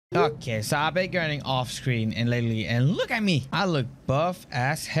Okay, so I've been grinding off screen and lately, and look at me, I look buff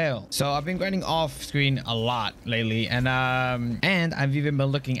as hell. So I've been grinding off screen a lot lately, and I've even been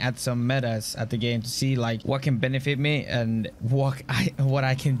looking at some metas at the game to see like what can benefit me and what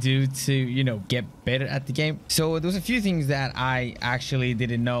I can do to, you know, get better at the game. So there's a few things that I actually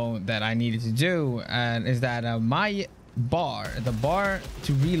didn't know that I needed to do, and is that the bar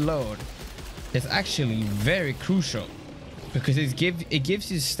to reload is actually very crucial. Because it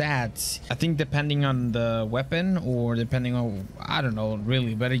gives you stats, I think, depending on the weapon or depending on, I don't know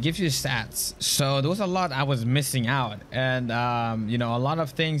really, but it gives you stats. So there was a lot I was missing out, and you know, a lot of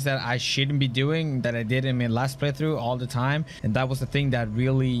things that I shouldn't be doing that I did in my last playthrough all the time, and that was the thing that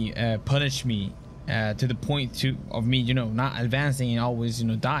really punished me to the point of me, you know, not advancing and always, you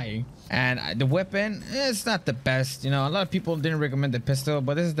know, dying. And the weapon, it's not the best, you know. A lot of people didn't recommend the pistol,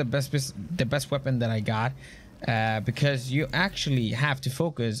 but this is the best weapon that I got. Because you actually have to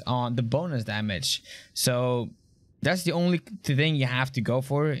focus on the bonus damage. So that's the only thing you have to go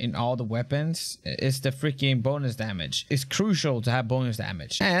for in all the weapons, is the freaking bonus damage. It's crucial to have bonus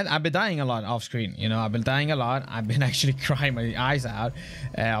damage. And I've been dying a lot off screen, you know. I've been dying a lot. I've been actually crying my eyes out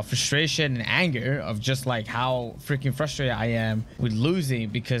of frustration and anger of just like how freaking frustrated I am with losing,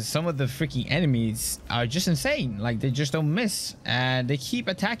 because some of the freaking enemies are just insane. Like, they just don't miss, and they keep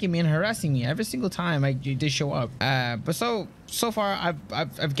attacking me and harassing me every single time they show up. But so far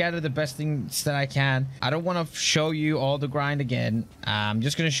I've gathered the best things that I can. I don't want to show you all the grind again. I'm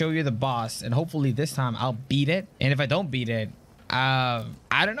just gonna show you the boss, and hopefully this time I'll beat it. And if I don't beat it, I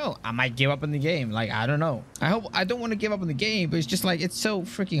don't know, I might give up on the game. Like, I don't know. I don't want to give up on the game, but it's just like, it's so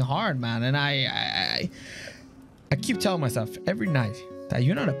freaking hard, man. And I keep telling myself every night that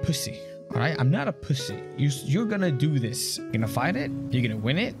you're not a pussy. All right, I'm not a pussy. You're gonna do this. You're gonna fight it, you're gonna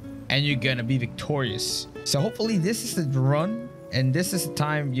win it, and you're gonna be victorious. So hopefully this is the run, and this is the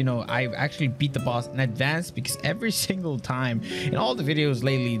time, you know, I actually beat the boss in advance. Because every single time in all the videos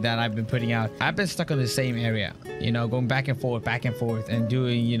lately that I've been putting out, I've been stuck in the same area, you know, going back and forth and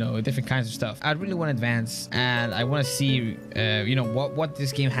doing, you know, different kinds of stuff. I really want to advance, and I want to see you know, what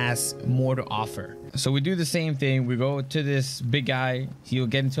this game has more to offer. So we do the same thing. We go to this big guy, he'll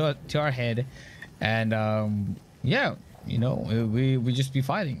get into our head, and yeah, you know, we just be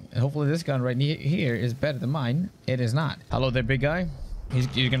fighting. And hopefully this gun right here is better than mine. It is not. Hello there, big guy.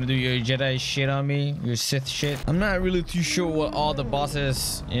 You're gonna do your Jedi shit on me, your Sith shit. I'm not really too sure what all the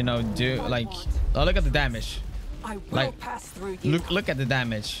bosses, you know, do. Like, oh, look at the damage. Like, look at the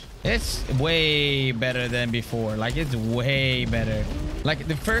damage. It's way better than before. Like, it's way better. Like,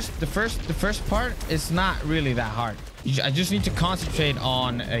 the first part is not really that hard. I just need to concentrate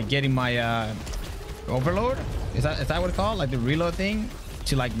on getting my overload. Is that what it's called? Like the reload thing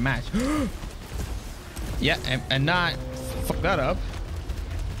to like match. Yeah, and not fuck that up.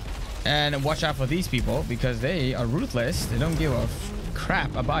 And watch out for these people, because they are ruthless. They don't give a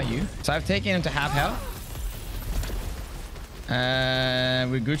crap about you. So I've taken him to half health.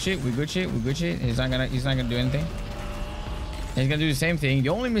 We Gucci. He's not gonna do anything. He's gonna do the same thing. The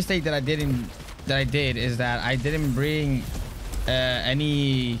only mistake that I did is that I didn't bring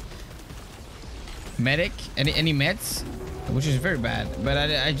any medic, any meds, which is very bad. But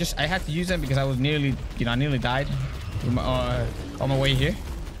I had to use them because I was nearly, you know, I nearly died on my way here.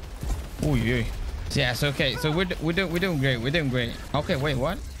 Oh yeah. Yeah. So okay. So we're doing great. We're doing great. Okay. Wait.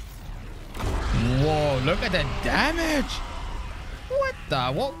 What? Whoa! Look at the damage. What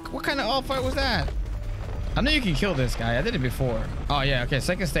the? What kind of all fight was that? I know you can kill this guy. I did it before. Oh yeah. Okay.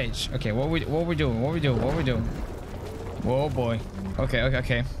 Second stage. Okay. What we doing? Whoa boy.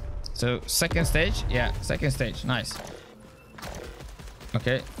 Okay. So second stage. Yeah. Second stage. Nice.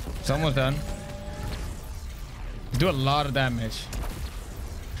 Okay. It's almost done. Do a lot of damage.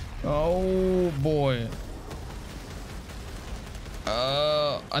 Oh boy.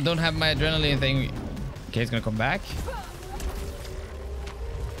 I don't have my adrenaline thing. Okay, it's gonna come back.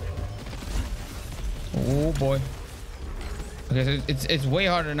 Oh boy. Okay, so it's way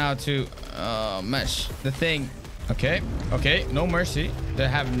harder now to mesh the thing. Okay. No mercy. They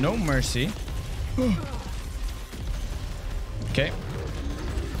have no mercy. Okay.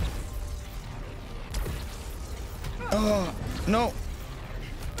 Oh no.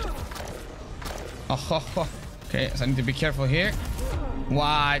 Oh, okay, so I need to be careful here.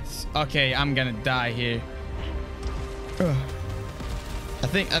 What? Okay, I'm gonna die here. I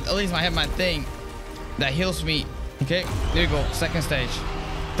think at least I have my thing that heals me. Okay, there you go. Second stage.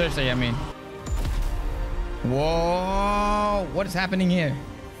 Third stage, I mean. Whoa, what is happening here?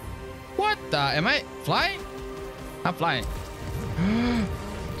 What the? Am I flying? I'm flying.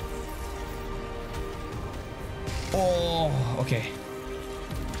 Oh, okay.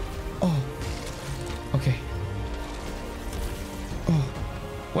 Oh. Okay. Oh.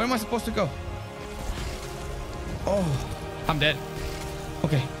 Where am I supposed to go? Oh. I'm dead.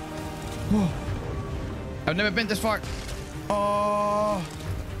 Okay. Oh. I've never been this far. Oh.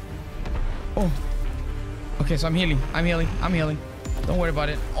 Oh. Okay, so I'm healing. I'm healing. I'm healing. Don't worry about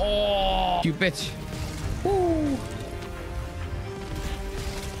it. Oh. You bitch. Ooh.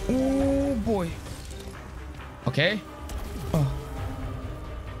 Oh boy. Okay. Oh.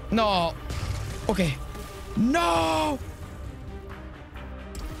 No. Okay. No.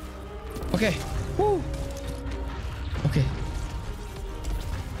 Okay. Woo. Okay.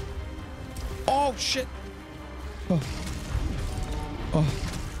 Oh shit. Oh. Oh.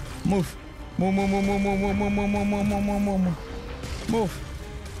 Move. Move, move, move, move, move, move, move, move, move, move, move, move, move. Move.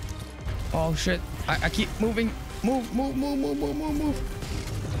 Oh shit. I keep moving. Move, move, move, move, move, move, move.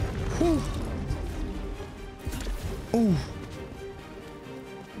 Whew. Ooh.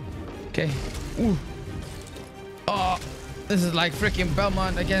 Okay. Ooh. Oh, this is like freaking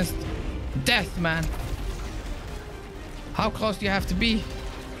Belmont against death, man. How close do you have to be?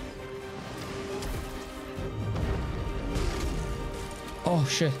 Oh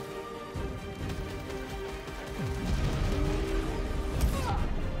shit.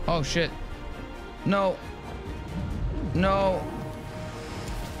 Oh shit. No. No.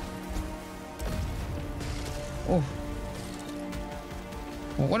 Oh.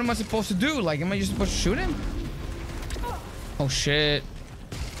 Well, what am I supposed to do? Like, am I just supposed to shoot him? Oh shit.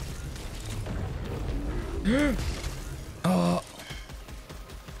 Oh.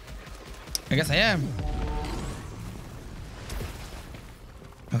 I guess I am.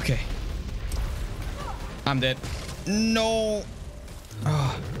 Okay. I'm dead. No.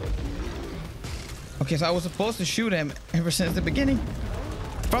 Oh. Okay, so I was supposed to shoot him ever since the beginning.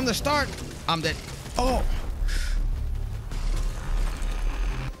 From the start, I'm dead. Oh.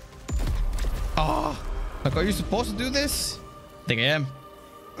 Oh. Like, are you supposed to do this? I think I am.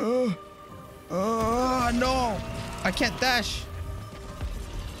 No. I can't dash.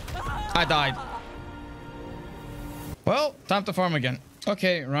 I died. Well, time to farm again.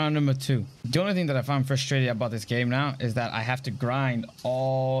 Okay, round number 2. The only thing that I find frustrating about this game now is that I have to grind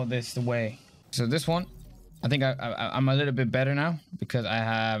all this way. So this one, I think I'm a little bit better now because I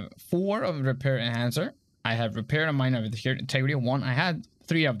have 4 of repair enhancer. I have repair and minor integrity 1. I had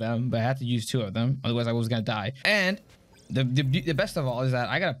 3 of them, but I had to use 2 of them. Otherwise, I was gonna die. And the best of all is that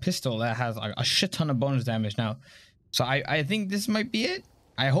I got a pistol that has like a shit ton of bonus damage now. So I think this might be it.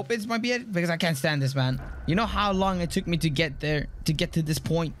 I hope it might be it because I can't stand this, man. You know how long it took me to get there, to get to this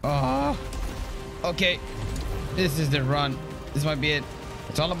point? Oh, okay. This is the run. This might be it.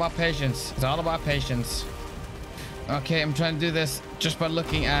 It's all about patience. It's all about patience. Okay, I'm trying to do this just by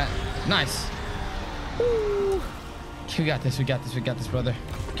looking at... Nice. Woo. Okay, we got this. We got this. We got this, brother.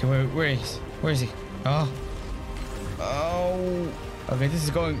 Okay, where is he? Oh. Oh. Okay, this is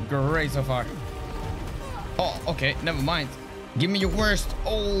going great so far. Oh, okay. Never mind. Give me your worst.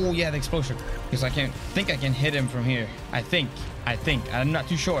 Oh, yeah, the explosion. Because I think I can hit him from here. I think. I'm not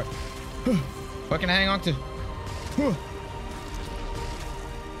too sure. What can I hang on to?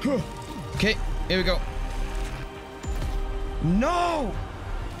 Okay, here we go. No!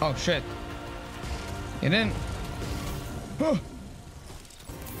 Oh, shit. Get in.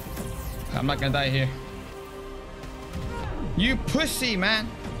 I'm not gonna die here. You pussy, man.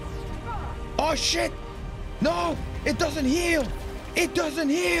 Oh, shit. No, it doesn't heal. It doesn't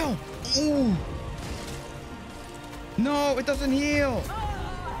heal. Ooh. No, it doesn't heal.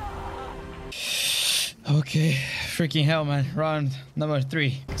 Okay, freaking hell, man. Round number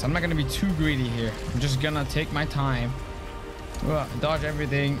 3. So I'm not gonna be too greedy here. I'm just gonna take my time, dodge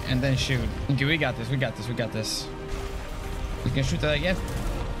everything, and then shoot. Okay, we got this. We got this. We got this. We can shoot that again.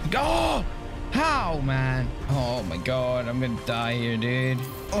 Go! How, man? Oh my god, I'm gonna die here, dude.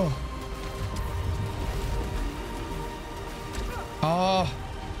 Oh. Oh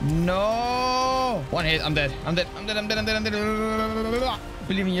no! One hit, I'm dead. I'm dead. I'm dead. I'm dead. I'm dead. I'm dead.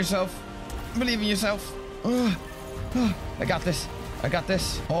 Believe in yourself. Believe in yourself. I got this. I got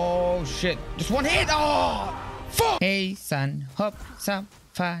this. Oh shit! Just one hit. Oh fuck! Hey son, hop, some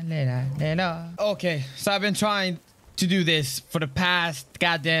fun. Okay, so I've been trying to do this for the past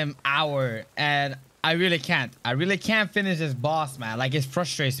goddamn hour, and I really can't. I really can't finish this boss, man. Like, it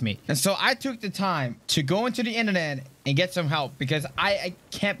frustrates me. And so I took the time to go into the internet and get some help because I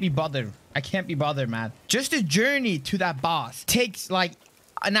can't be bothered. I can't be bothered, man. Just the journey to that boss takes like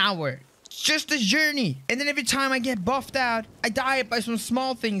an hour, just the journey. And then every time I get buffed out, I die by some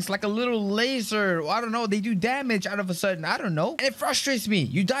small things like a little laser. I don't know. They do damage out of a sudden. I don't know. And it frustrates me.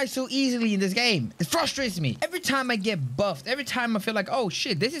 You die so easily in this game. It frustrates me. Every time I get buffed, every time I feel like, oh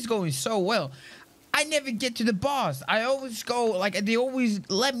shit, this is going so well, I never get to the boss. I always go, like, they always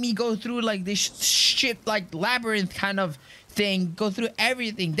let me go through, like, this shit, like, labyrinth kind of thing, go through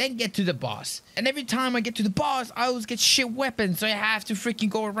everything, then get to the boss. And every time I get to the boss, I always get shit weapons, so I have to freaking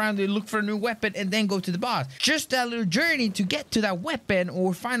go around and look for a new weapon and then go to the boss. Just that little journey to get to that weapon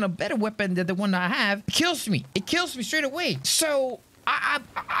or find a better weapon than the one I have kills me. It kills me straight away. So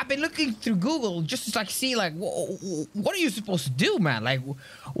I've been looking through Google just to like see like what are you supposed to do, man? Like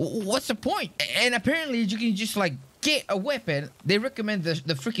what's the point? And apparently you can just like get a weapon. They recommend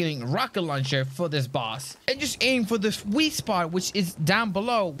the freaking rocket launcher for this boss and just aim for the sweet spot, which is down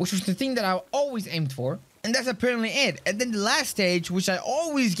below, which was the thing that I always aimed for. And that's apparently it. And then the last stage, which I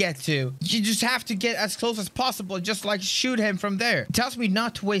always get to, you just have to get as close as possible, just like shoot him from there. It tells me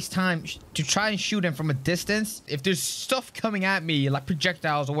not to waste time to try and shoot him from a distance. If there's stuff coming at me, like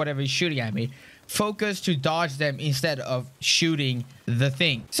projectiles or whatever he's shooting at me, focus to dodge them instead of shooting the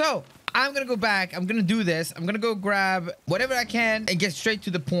thing. So I'm gonna go back. I'm gonna do this. I'm gonna go grab whatever I can and get straight to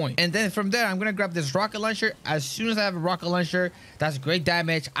the point. And then from there, I'm gonna grab this rocket launcher. As soon as I have a rocket launcher, that's great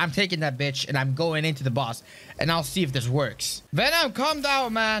damage. I'm taking that bitch and I'm going into the boss. And I'll see if this works. Venom, calm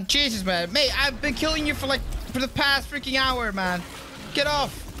down, man. Jesus, man. Mate, I've been killing you for the past freaking hour, man. Get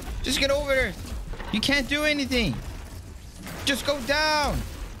off. Just get over there. You can't do anything. Just go down.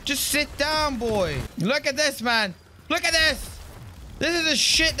 Just sit down, boy. Look at this, man. Look at this. This is the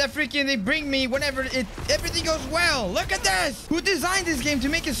shit that freaking they bring me whenever everything goes well. Look at this. Who designed this game to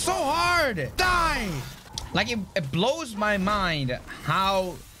make it so hard? Die. Like it blows my mind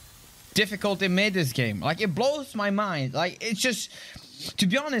how difficult they made this game. Like it blows my mind. Like it's just, to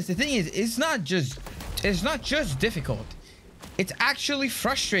be honest, the thing is, it's not just difficult. It's actually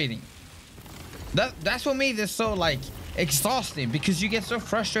frustrating. That's what made this so like exhausting, because you get so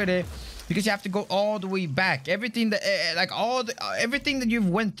frustrated because you have to go all the way back. Everything that everything that you've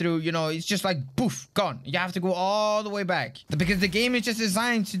went through, you know, it's just like poof, gone. You have to go all the way back because the game is just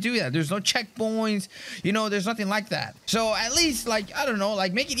designed to do that. There's no checkpoints, you know, there's nothing like that. So at least, like, I don't know,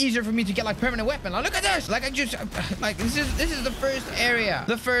 like make it easier for me to get like permanent weapon. Like, look at this. Like I just like this is the first area,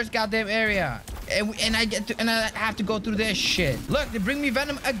 the first goddamn area, and I have to go through this shit. Look, they bring me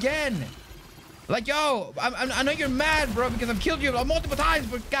Venom again. Like, yo, I know you're mad, bro, because I've killed you multiple times,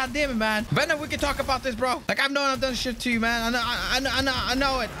 but god damn it, man. Venom, we can talk about this, bro. Like, I've known I've done shit to you, man. I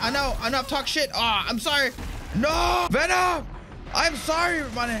know it. I know I've talked shit. Oh, I'm sorry. No, Venom. I'm sorry,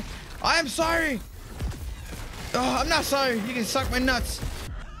 man. I'm sorry. Oh, I'm not sorry. You can suck my nuts.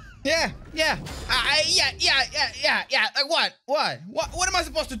 Yeah. Yeah. Like, what am I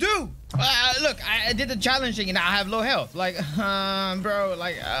supposed to do? Look, I did the challenging and I have low health. Like, bro,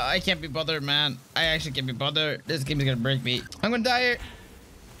 like, I can't be bothered, man. I actually can't be bothered. This game is gonna break me. I'm gonna die here.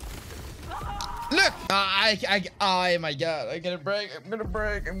 Look! Oh my god. I'm gonna break.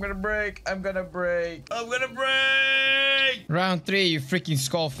 Round 3, you freaking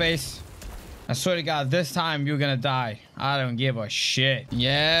skull face. I swear to god, this time you're gonna die. I don't give a shit.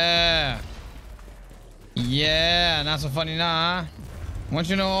 Yeah. Yeah, not so funny now, huh? Once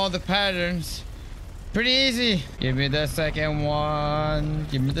you know all the patterns, pretty easy. Give me the second one.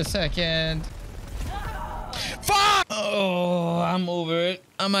 Give me the second. Fuck! Oh, I'm over it.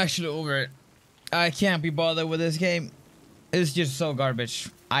 I'm actually over it. I can't be bothered with this game. It's just so garbage.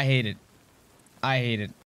 I hate it. I hate it.